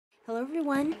Hello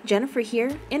everyone, Jennifer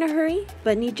here. In a hurry,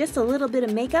 but need just a little bit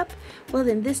of makeup? Well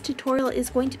then this tutorial is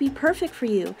going to be perfect for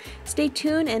you. Stay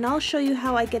tuned and I'll show you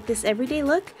how I get this everyday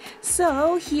look.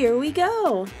 So here we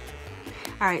go!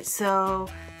 Alright, so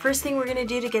first thing we're going to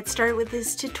do to get started with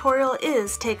this tutorial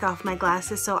is take off my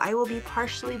glasses, so I will be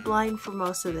partially blind for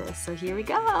most of this. So here we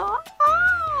go!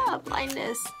 Ah,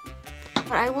 blindness!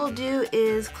 What I will do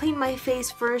is clean my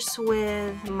face first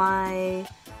with my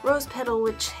Rose Petal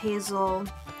Witch Hazel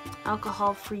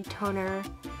alcohol-free toner.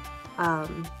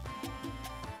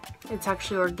 It's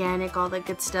actually organic, all that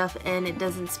good stuff, and it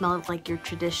doesn't smell like your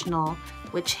traditional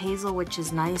witch hazel, which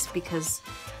is nice because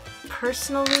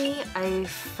personally I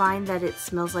find that it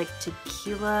smells like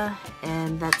tequila,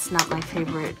 and that's not my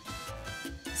favorite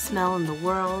smell in the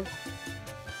world.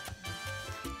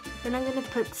 Then I'm going to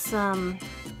put some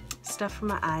stuff for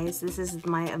my eyes. This is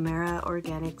my Amera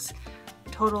Organics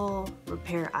Total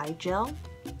Repair Eye Gel.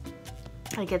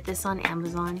 I get this on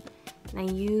Amazon, and I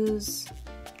use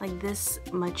like this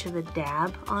much of a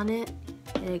dab on it,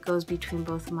 and it goes between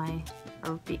both my,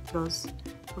 goes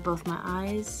for both my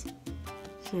eyes.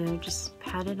 So just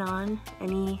pat it on.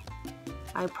 Any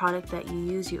eye product that you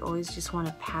use, you always just want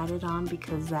to pat it on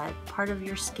because that part of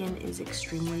your skin is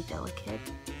extremely delicate.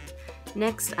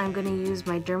 Next, I'm going to use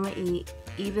my Derma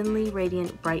Evenly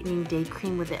Radiant Brightening Day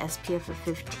Cream with the SPF of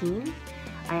 15.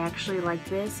 I actually like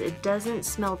this. It doesn't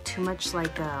smell too much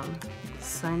like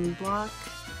sunblock,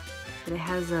 but it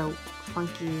has a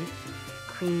funky,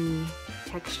 creamy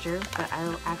texture, but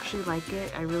I actually like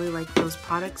it. I really like those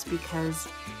products because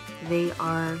they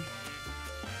are,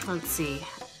 let's see,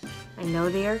 I know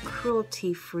they are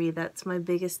cruelty-free. That's my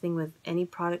biggest thing with any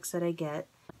products that I get.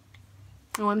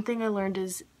 One thing I learned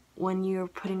is when you're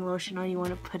putting lotion on, you want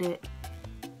to put it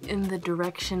in the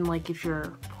direction, like if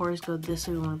your pores go this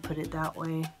way, you want to put it that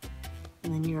way,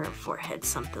 and then your forehead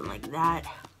something like that.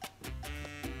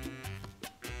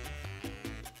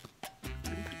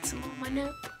 Put some on my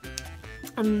neck.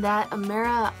 And that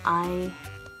Amera eye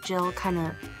gel kind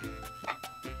of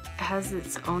has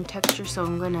its own texture, so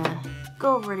I'm gonna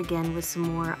go over it again with some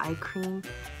more eye cream.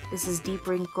 This is Deep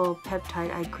Wrinkle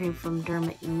Peptide Eye Cream from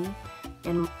Derma E,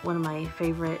 and one of my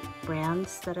favorite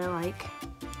brands that I like.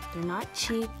 They're not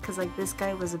cheap, because like this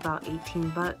guy was about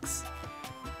 18 bucks.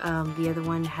 The other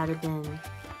one had been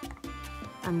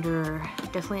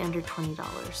definitely under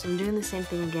 $20. So I'm doing the same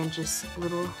thing again, just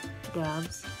little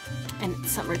dabs. And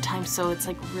it's summertime, so it's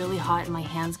like really hot and my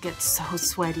hands get so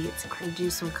sweaty. It's going to do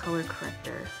some color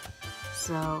corrector.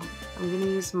 So I'm going to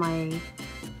use my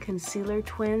Concealer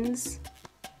Twins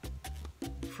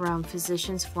from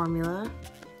Physicians Formula.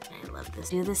 I love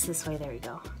this. Do this way, there we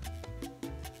go.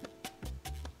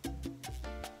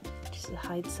 To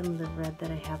hide some of the red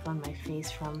that I have on my face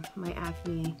from my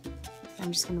acne.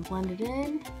 I'm just going to blend it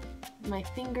in with my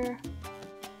finger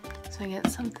so I get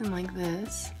something like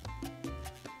this.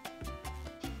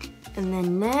 And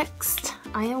then next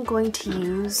I am going to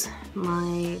use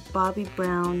my Bobbi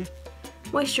Brown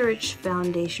Moisture Rich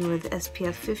Foundation with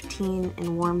SPF 15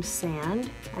 and Warm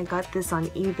Sand. I got this on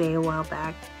eBay a while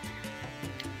back,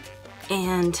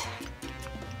 and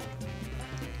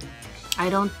I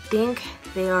don't think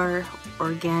they are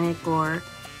organic or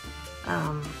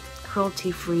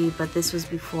cruelty-free, but this was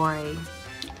before I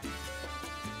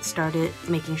started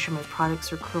making sure my products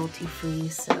were cruelty-free,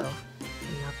 so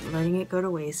I'm not letting it go to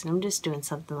waste. And I'm just doing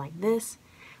something like this,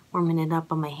 warming it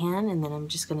up on my hand, and then I'm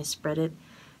just going to spread it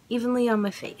evenly on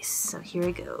my face. So here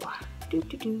I go.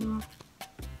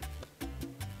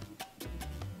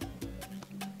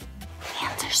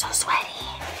 Hands are so sweaty.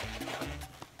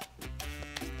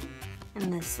 And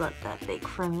let's let that bake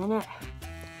for a minute.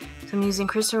 So I'm using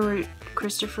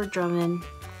Christopher Drummond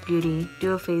Beauty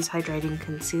Duo Phase Hydrating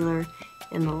Concealer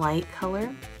in the light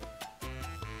color.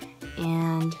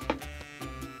 And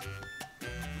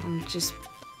I'm just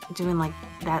doing like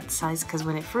that size because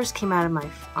when it first came out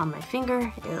of on my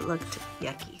finger, it looked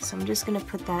yucky. So I'm just going to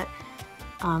put that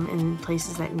in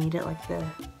places that need it, like the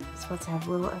spots that have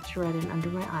a little extra red and under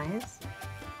my eyes.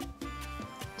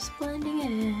 Just blending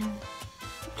it in.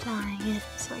 Applying it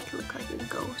so I can look like a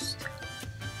ghost.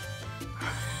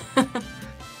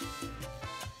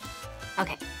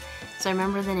 Okay, so I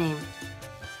remember the name.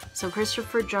 So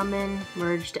Christopher Drummond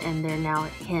merged and they're now a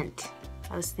Hint.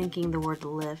 I was thinking the word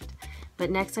lift.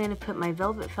 But next I'm going to put my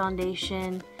Velvet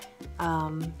Foundation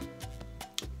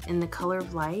in the color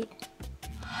of light.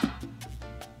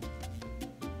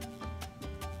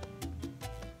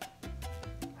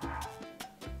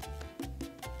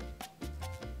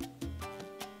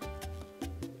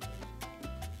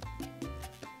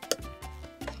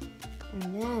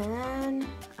 And then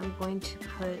I'm going to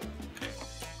put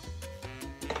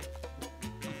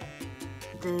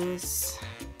this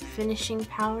finishing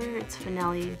powder. It's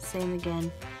Finale, same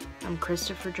again,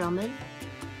 Christopher Drummond.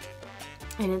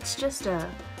 And it's just a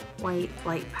white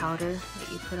light powder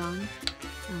that you put on. And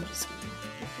I'm just gonna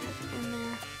put that in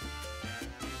there.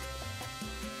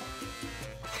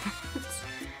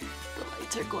 The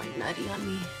lights are going nutty on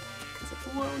me because of,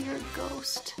 whoa, you're a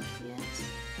ghost. Yes.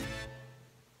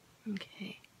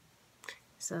 Okay.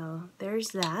 So there's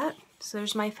that. So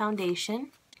there's my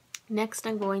foundation. Next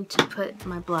I'm going to put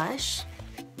my blush,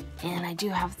 and I do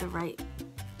have the right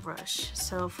brush.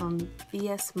 So from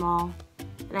VS Mall,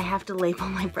 and I have to label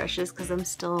my brushes because I'm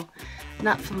still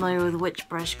not familiar with which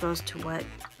brush goes to what.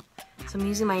 So I'm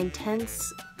using my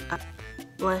Intense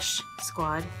Blush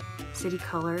Squad City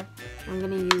Color. I'm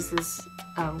going to use this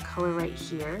color right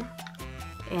here.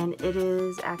 And it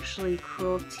is actually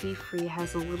cruelty-free. It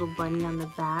has a little bunny on the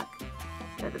back.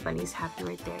 The bunny's happy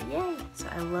right there. Yay! So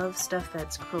I love stuff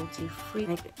that's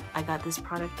cruelty-free. I got this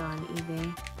product on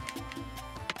eBay.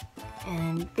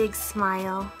 And big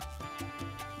smile.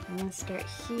 I'm gonna start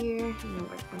here and then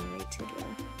work my way to the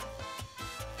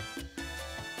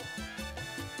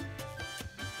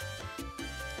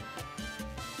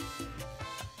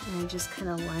and I just kind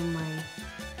of line my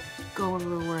go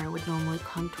over where I would normally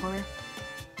contour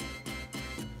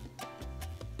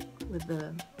with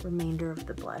the remainder of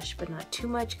the blush, but not too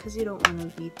much because you don't want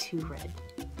to be too red.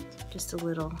 Just a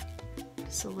little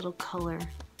color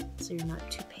so you're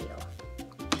not too pale.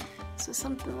 So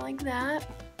something like that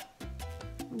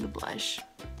with the blush.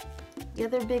 The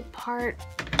other big part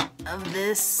of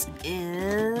this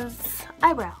is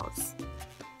eyebrows.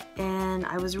 And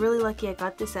I was really lucky, I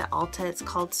got this at Ulta. It's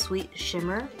called Sweet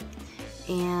Shimmer.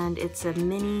 And it's a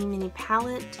mini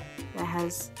palette that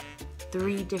has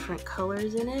 3 different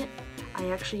colors in it. I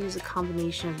actually use a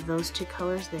combination of those 2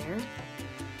 colors there.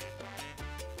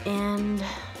 And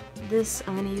this,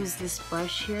 I'm gonna use this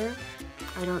brush here.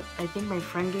 I think my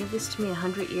friend gave this to me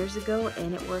 100 years ago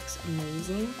and it works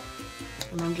amazing.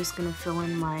 And I'm just gonna fill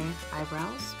in my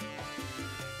eyebrows.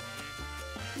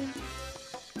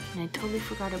 And I totally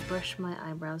forgot to brush my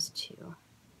eyebrows too.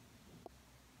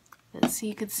 But see,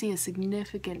 you could see a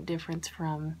significant difference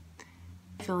from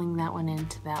filling that one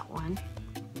into that one.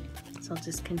 So I'll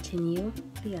just continue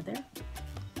the other.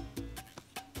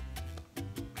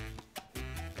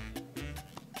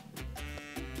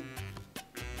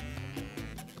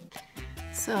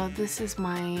 So this is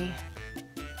my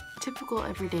typical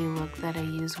everyday look that I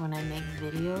use when I make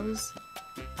videos,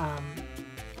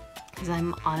 because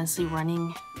I'm honestly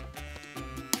running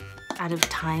out of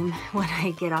time when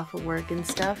I get off of work and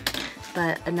stuff.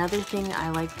 But another thing I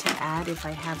like to add if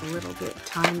I have a little bit of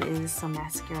time is some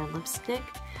mascara and lipstick.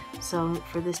 So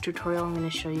for this tutorial I'm going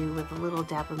to show you with a little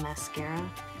dab of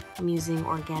mascara. I'm using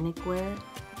Organic Wear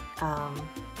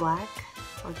Black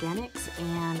Organics,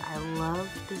 and I love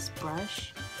this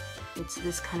brush. It's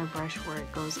this kind of brush where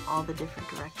it goes all the different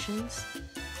directions.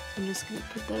 I'm just going to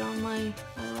put that on my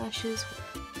eyelashes.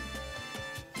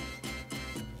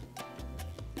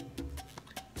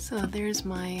 So there's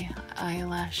my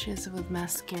eyelashes with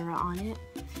mascara on it.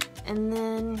 And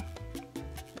then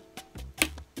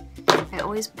I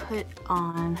always put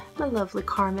on my lovely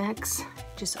Carmex.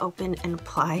 Just open and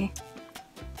apply.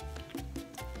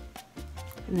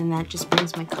 And then that just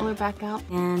brings my color back out.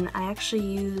 And I actually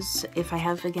use, if I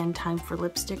have again time for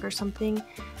lipstick or something,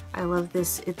 I love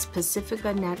this. It's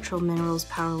Pacifica Natural Minerals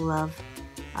Power Love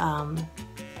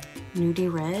Nudie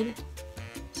Red.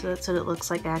 So that's what it looks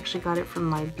like. I actually got it from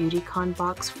my BeautyCon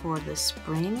box for the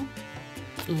spring.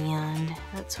 And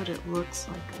that's what it looks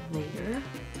like there.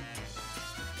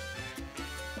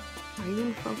 Are you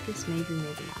in focus? Maybe,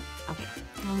 maybe not. Okay,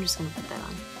 I'm just gonna put that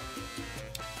on.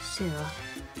 So,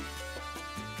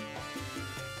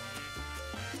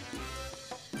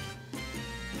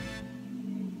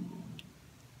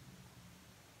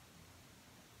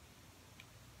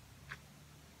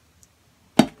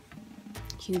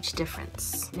 huge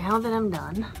difference. Now that I'm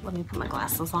done, let me put my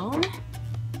glasses on. There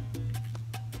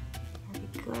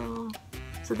we go.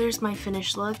 So there's my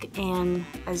finished look, and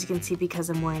as you can see, because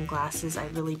I'm wearing glasses, I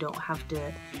really don't have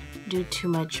to do too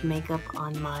much makeup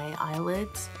on my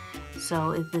eyelids.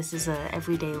 So if this is a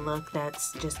everyday look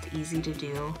that's just easy to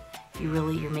do,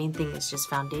 your main thing is just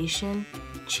foundation,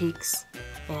 cheeks,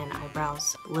 and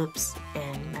eyebrows. Lips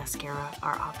and mascara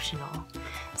are optional.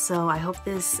 So I hope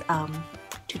this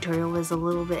tutorial was a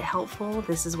little bit helpful.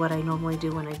 This is what I normally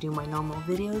do when I do my normal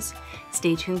videos.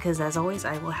 Stay tuned, because as always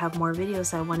I will have more videos.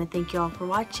 So I want to thank you all for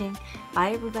watching.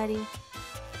 Bye everybody.